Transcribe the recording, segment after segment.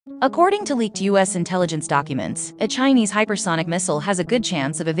According to leaked U.S. intelligence documents, a Chinese hypersonic missile has a good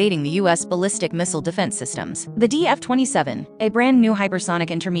chance of evading the U.S. ballistic missile defense systems. The DF-27, a brand new hypersonic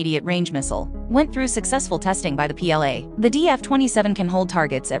intermediate-range missile, went through successful testing by the P.L.A. The DF-27 can hold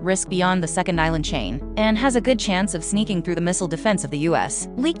targets at risk beyond the second island chain, and has a good chance of sneaking through the missile defense of the U.S.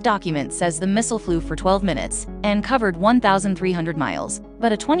 Leaked document says the missile flew for 12 minutes and covered 1,300 miles,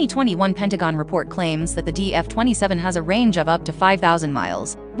 but a 2021 Pentagon report claims that the DF-27 has a range of up to 5,000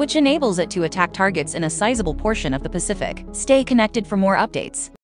 miles, which enables it to attack targets in a sizable portion of the Pacific. Stay connected for more updates.